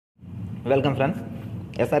Welcome friends.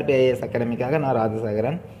 SRPIS அகாடமிக்காக நான்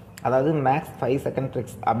ராஜசேகரன். அதாவது maths 5 second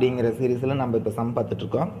tricks அப்படிங்கிற சீரீஸில் நம்ம இப்போ சம்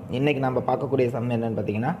பார்த்துட்ருக்கோம். இன்றைக்கி நம்ம பார்க்கக்கூடிய சம் என்னென்னு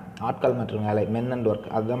பார்த்தீங்கன்னா ஆட்கள் மற்றும் வேலை, மென் அண்ட் ஒர்க்,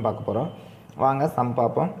 அதுதான் பார்க்க போகிறோம். வாங்க சம்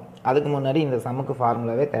பார்ப்போம். அதுக்கு முன்னாடி இந்த சம்முக்கு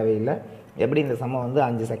ஃபார்முலாவே தேவையில்லை. எப்படி இந்த சம்மை வந்து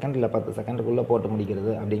 5 செகண்ட் இல்லை 10 செகண்டுக்குள்ளே போட்டு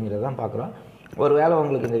முடிக்கிறது அப்படிங்கிறது தான் பார்க்குறோம். ஒரு வேளை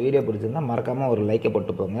உங்களுக்கு இந்த வீடியோ பிடிச்சிருந்தால் மறக்காமல் ஒரு லைக்கை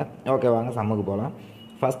போட்டு போங்க. ஓகே, வாங்க சம்முக்கு போகலாம்.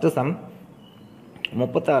 ஃபஸ்ட்டு சம்,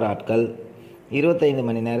 36 ஆட்கள் 25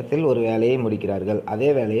 மணி நேரத்தில் ஒரு வேலையை முடிக்கிறார்கள். அதே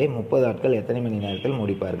வேலையை 30 ஆட்கள் எத்தனை மணி நேரத்தில்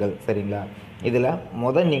முடிப்பார்கள்? சரிங்களா? இதில்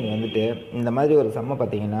நீங்கள் வந்துட்டு இந்த மாதிரி ஒரு சம்மை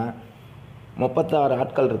பார்த்தீங்கன்னா 36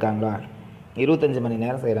 ஆட்கள் இருக்காங்களா, 25 மணி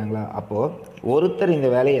நேரம் செய்கிறாங்களா, அப்போது ஒருத்தர்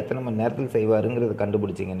இந்த வேலையை எத்தனை மணி நேரத்தில் செய்வாருங்கிறத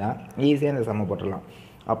கண்டுபிடிச்சிங்கன்னா ஈஸியாக இந்த சம்மை போட்டுடலாம்.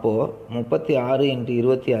 அப்போது 36 ×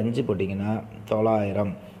 25 போட்டிங்கன்னா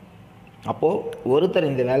 900. அப்போது ஒருத்தர்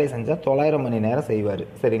இந்த வேலையை செஞ்சால் 900 மணி நேரம் செய்வார்.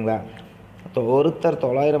 சரிங்களா? ஒருத்தர்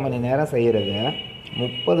 900 மணி நேரம் செய்கிறத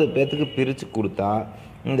 30 பேர்த்துக்கு பிரித்து கொடுத்தா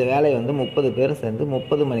இந்த வேலையை வந்து 30 பேர் சேர்ந்து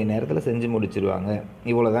 30 மணி நேரத்தில் செஞ்சு முடிச்சிருவாங்க.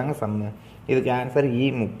 இவ்வளோ தாங்க சம்மு. இதுக்கு ஆன்சர்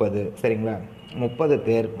E30. சரிங்களா? 30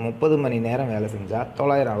 பேர் 30 மணி நேரம் வேலை செஞ்சால்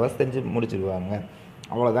 900 ஹவர்ஸ் செஞ்சு முடிச்சிருவாங்க.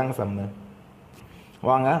 அவ்வளோதாங்க சம்மு.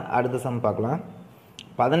 வாங்க அடுத்த சம் பார்க்கலாம்.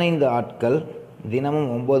 15 ஆட்கள்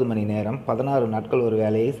தினமும் 9 மணி நேரம் 16 நாட்கள் ஒரு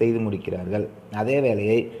வேலையை செய்து முடிக்கிறார்கள். அதே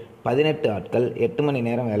வேலையை 18 ஆட்கள் 8 மணி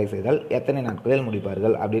நேரம் வேலை செய்தால் எத்தனை நாட்களில்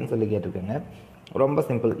முடிப்பார்கள் அப்படின்னு சொல்லி கேட்டிருக்கேங்க. ரொம்ப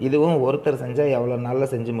சிம்பிள். இதுவும் ஒருத்தர் செஞ்சால் எவ்வளோ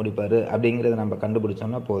நாளில் செஞ்சு முடிப்பார் அப்படிங்கிறத நம்ம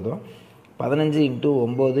கண்டுபிடிச்சோம்னா போதும். 15 ×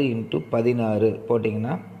 9 × 16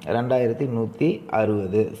 போட்டிங்கன்னா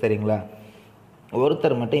 2160. சரிங்களா?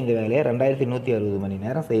 ஒருத்தர் மட்டும் இந்த வேலையை 2160 மணி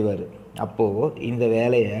நேரம் செய்வார். அப்போது இந்த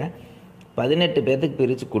வேலையை 18 பேர்த்துக்கு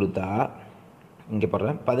பிரித்து கொடுத்தா, இங்கே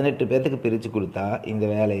போடுறேன், 18 பேர்த்துக்கு பிரித்து கொடுத்தா இந்த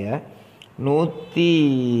வேலையை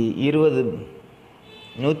 120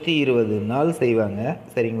 நாள் செய்வாங்க.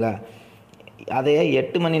 சரிங்களா? அதையே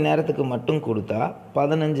 8 மணி நேரத்துக்கு மட்டும் கொடுத்தா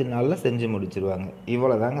 15 நாளில் செஞ்சு முடிச்சிருவாங்க.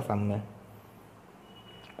 இவ்வளோ தாங்க சம்மு.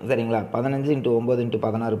 சரிங்களா? 15 × 9 ×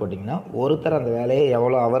 16 போட்டிங்கன்னா ஒருத்தர் அந்த வேலையை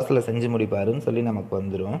எவ்வளோ ஹவர்ஸில் செஞ்சு முடிப்பாருன்னு சொல்லி நமக்கு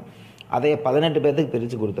வந்துடும். அதையே 18 பேர்த்துக்கு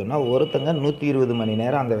பிரித்து கொடுத்தோம்னா ஒருத்தங்க 120 மணி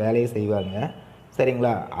நேரம் அந்த வேலையை செய்வாங்க.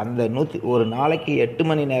 சரிங்களா? அந்த ஒரு நாளைக்கு 8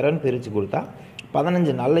 மணி நேரம்னு பிரித்து கொடுத்தா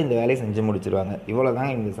 15 நாளில் இந்த வேலையை செஞ்சு முடிச்சிருவாங்க. இவ்வளோ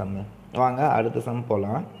தாங்க இந்த சம்மு. வாங்க அடுத்த சம்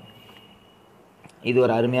போகலாம். இது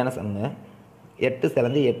ஒரு அருமையான சம்மு. 8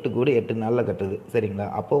 சிலந்தி 8 கூடு 8 நாளில் கட்டுது. சரிங்களா?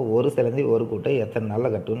 அப்போது ஒரு சிலந்தி ஒரு கூட்டை எத்தனை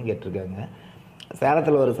நாளில் கட்டுன்னு கேட்டிருக்காங்க.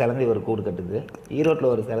 சேலத்தில் ஒரு சிலந்தி ஒரு கூடு கட்டுது,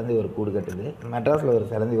 ஈரோட்டில் ஒரு சிலந்தி ஒரு கூடு கட்டுது, மெட்ராஸில் ஒரு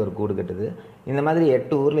சிலந்தி ஒரு கூடு கட்டுது. இந்த மாதிரி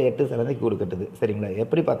 8 ஊரில் 8 சிலந்தி கூடு கட்டுது. சரிங்களா?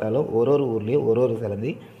 எப்படி பார்த்தாலும் ஒரு ஊர்லேயும் ஒரு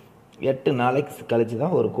சிலந்தி 8 நாளைக்கு கழித்து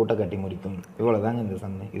தான் ஒரு கூட்டை கட்டி முடிக்கும். இவ்வளோ தாங்க இந்த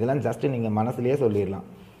சம்மு. இதெல்லாம் ஜஸ்ட்டு நீங்கள் மனசுலேயே சொல்லிடலாம்.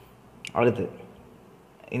 அடுத்து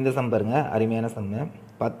இந்த சம் பாருங்கள், அருமையான சம்மு.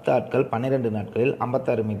 10 ஆட்கள் 12 நாட்களில்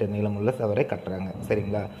 56 மீட்டர் நீளமுள்ள சுவரை கட்டுறாங்க.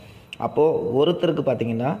 சரிங்களா? அப்போது ஒருத்தருக்கு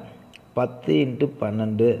பார்த்தீங்கன்னா 10 ×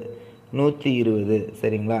 12 120.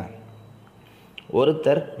 சரிங்களா?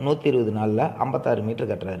 ஒருத்தர் 120 நாளில் 56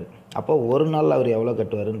 மீட்டர் கட்டுறாரு. அப்போது ஒரு நாளில் அவர் எவ்வளோ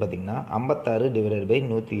கட்டுவாருன்னு பார்த்தீங்கன்னா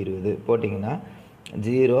 56/120 போட்டிங்கன்னா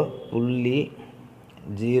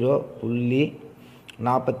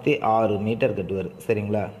 0.46 மீட்டர் கட்டுவார்.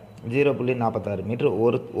 சரிங்களா? 0.46 மீட்டர்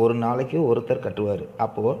ஒரு நாளைக்கு ஒருத்தர் கட்டுவார்.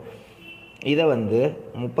 அப்போது இதை வந்து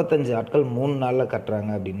 35 ஆட்கள் 3 நாளில்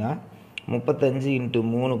கட்டுறாங்க அப்படின்னா 35 ×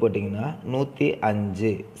 3 போட்டிங்கன்னா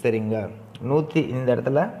 105. சரிங்களா? இந்த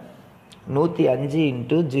இடத்துல 105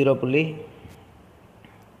 × 0.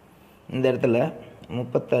 இந்த இடத்துல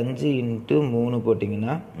 35 × 3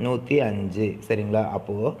 போட்டிங்கன்னா 105. சரிங்களா?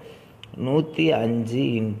 அப்போது 105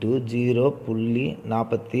 ×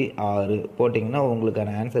 0.46 போட்டிங்கன்னா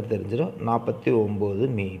உங்களுக்கான ஆன்சர் தெரிஞ்சிடும், 49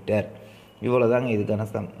 மீட்டர். இவ்வளோ தாங்க இதுக்கான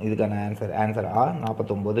ஆன்சர்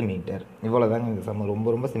 49 மீட்டர். இவ்வளோ தாங்க இந்த சம். ரொம்ப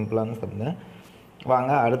ரொம்ப சிம்பிளான சம்.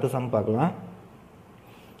 வாங்க அடுத்த சம் பார்க்கலாம்.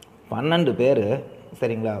 12 பேர்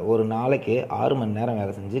சரிங்களா ஒரு நாளைக்கு 6 மணி நேரம்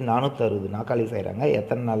வேலை செஞ்சு 460 நாட்காலி செய்கிறாங்க.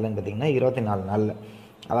 எத்தனை நாள்லன்னு பார்த்தீங்கன்னா 24 நாளில்.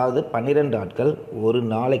 அதாவது 12 ஆட்கள் ஒரு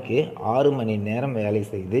நாளைக்கு 6 மணி நேரம் வேலை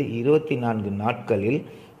செய்து 24 நாட்களில்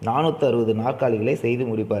 460 நாற்காலிகளை செய்து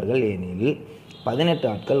முடிப்பார்கள் எனில் 18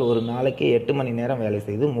 ஆட்கள் ஒரு நாளைக்கு 8 மணி நேரம் வேலை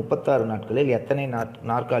செய்து 36 நாட்களில் எத்தனை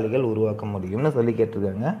நாற்காலிகள் உருவாக்க முடியும்னு சொல்லி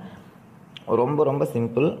கேட்டிருக்காங்க. ரொம்ப ரொம்ப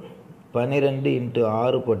சிம்பிள். 12 ×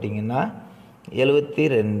 6 போட்டிங்கன்னா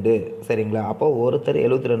 72. சரிங்களா? அப்போது ஒருத்தர்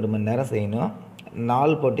 72 மணி நேரம் செய்யணும்.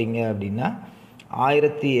 4 போட்டிங்க அப்படின்னா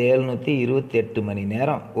 1728 மணி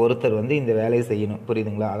நேரம் ஒருத்தர் வந்து இந்த வேலையை செய்யணும்.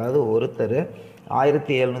 புரியுதுங்களா? அதாவது ஒருத்தர்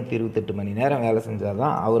 1728 மணி நேரம் வேலை செஞ்சால்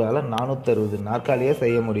தான் அவரால் 460 நாற்காலியே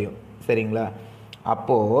செய்ய முடியும். சரிங்களா?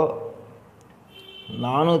 அப்போது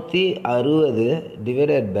 460 ÷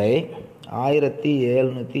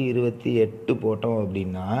 1728 போட்டோம்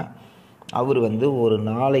அப்படின்னா அவர் வந்து ஒரு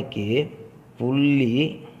நாளைக்கு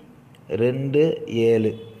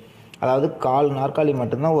 0.27, அதாவது 1/4 நாற்காலி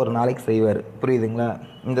மட்டும்தான் ஒரு நாளைக்கு செய்வார். புரியுதுங்களா?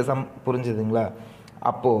 இந்த சம் புரிஞ்சுதுங்களா?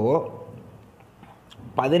 அப்போது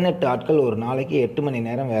 18 ஆட்கள் ஒரு நாளைக்கு 8 மணி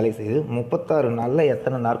நேரம் வேலை செய்து 36 நாளில்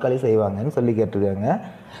எத்தனை நாற்காலி செய்வாங்கன்னு சொல்லி கேட்டிருக்காங்க.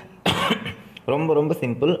 ரொம்ப ரொம்ப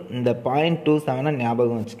சிம்பிள். இந்த 0.27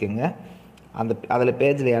 ஞாபகம் வச்சுக்கோங்க. அதில்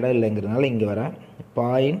பேஜில் இடம் இல்லைங்கிறதுனால இங்கே வர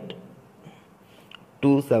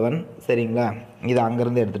 0.27. சரிங்களா? இதை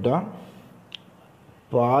அங்கேருந்து எடுத்துட்டோம்.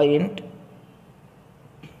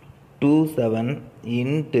 0.27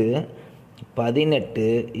 இன்ட்டு 18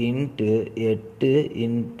 இன்ட்டு 8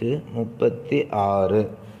 இன்ட்டு 36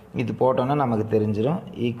 இது போட்டோன்னா நமக்கு தெரிஞ்சிடும்.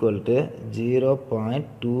 Equal to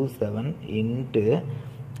 0.27 into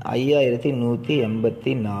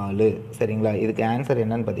 5184. சரிங்களா? இதுக்கு ஆன்சர்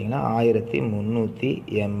என்னன்னு பார்த்தீங்கன்னா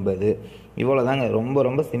 1380. இவ்வளோ தாங்க. ரொம்ப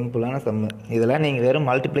ரொம்ப சிம்பிளான சம்மு. இதெல்லாம் நீங்கள் வெறும்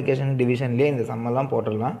மல்டிப்ளிகேஷன் டிவிஷன்லேயே இந்த சம்மெல்லாம்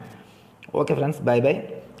போட்டுடலாம். Okay friends, by by.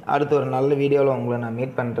 அடுத்து ஒரு நல்ல வீடியோவில் உங்களை நான்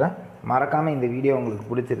மீட் பண்ணுறேன். மறக்காமல் இந்த வீடியோ உங்களுக்கு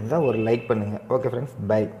பிடிச்சிருந்தா ஒரு லைக் பண்ணுங்கள். Okay friends,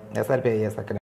 by. SRP IAS academy.